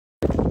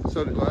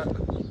Solid light.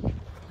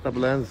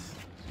 Double hands.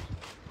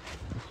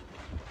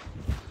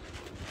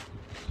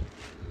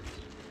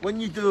 When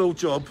you do a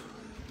job,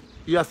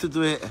 you have to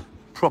do it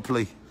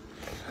properly.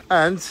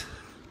 And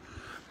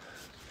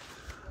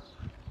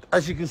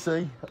as you can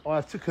see, I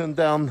have taken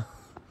down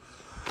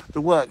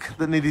the work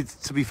that needed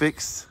to be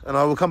fixed, and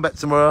I will come back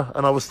tomorrow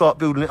and I will start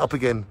building it up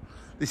again.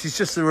 This is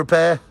just a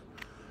repair.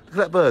 Look at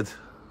that bird.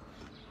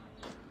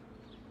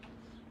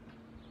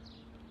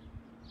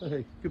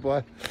 Okay,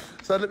 goodbye.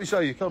 So let me show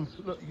you. Come,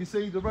 look, you can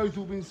see the road's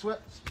all been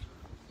swept.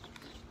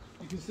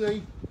 You can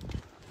see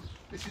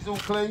this is all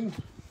clean.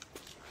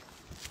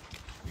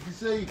 You can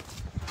see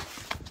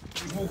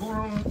we can walk all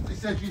along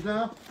this edges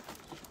now.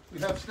 We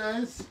have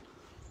stairs.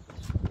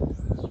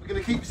 We're going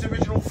to keep this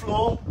original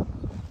floor.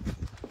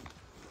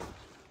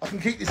 I can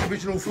keep this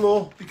original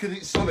floor because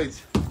it's solid.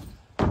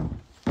 And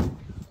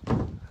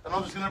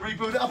I'm just going to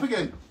rebuild it up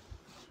again.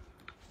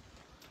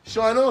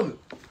 Shine on.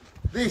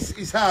 This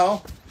is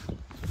how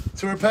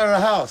to repair a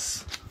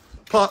house.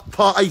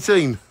 Part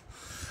 18.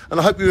 And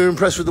I hope you were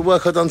impressed with the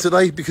work I've done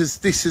today, because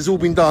this has all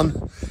been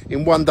done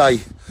in one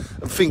day.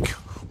 And think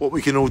what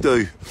we can all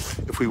do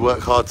if we work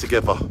hard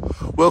together.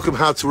 Welcome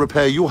How to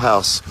Repair Your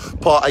House,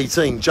 Part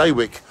 18,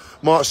 Jaywick,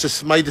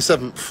 May the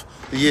 7th,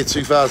 the year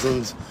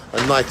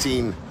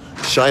 2019.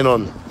 Shine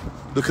on.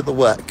 Look at the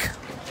work.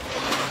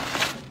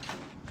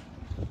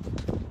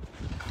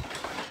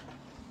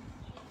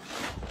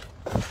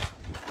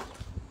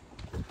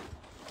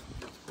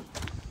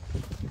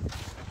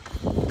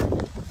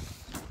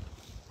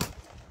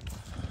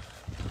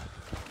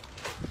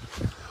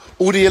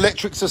 All the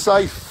electrics are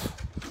safe.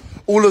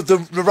 All of the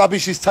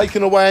rubbish is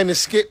taken away in a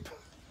skip.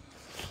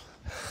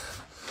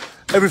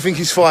 Everything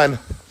is fine.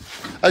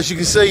 As you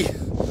can see,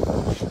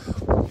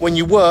 when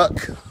you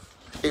work,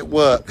 it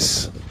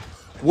works.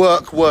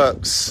 Work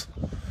works.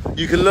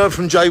 You can learn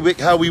from Jaywick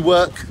how we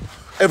work.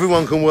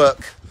 Everyone can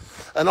work.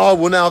 And I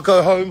will now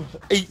go home,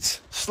 eat,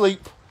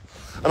 sleep,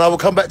 and I will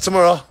come back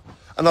tomorrow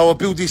and I will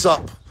build this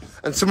up.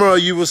 And tomorrow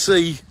you will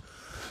see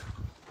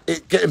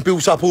it getting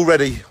built up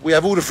already. We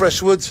have all the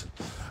fresh wood,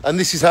 and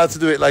this is how to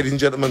do it, ladies and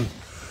gentlemen.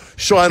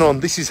 Shine on.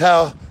 This is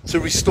how to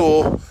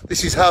restore.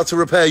 This is how to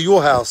repair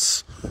your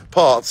house.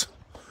 Part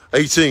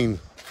 18.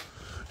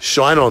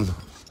 Shine on.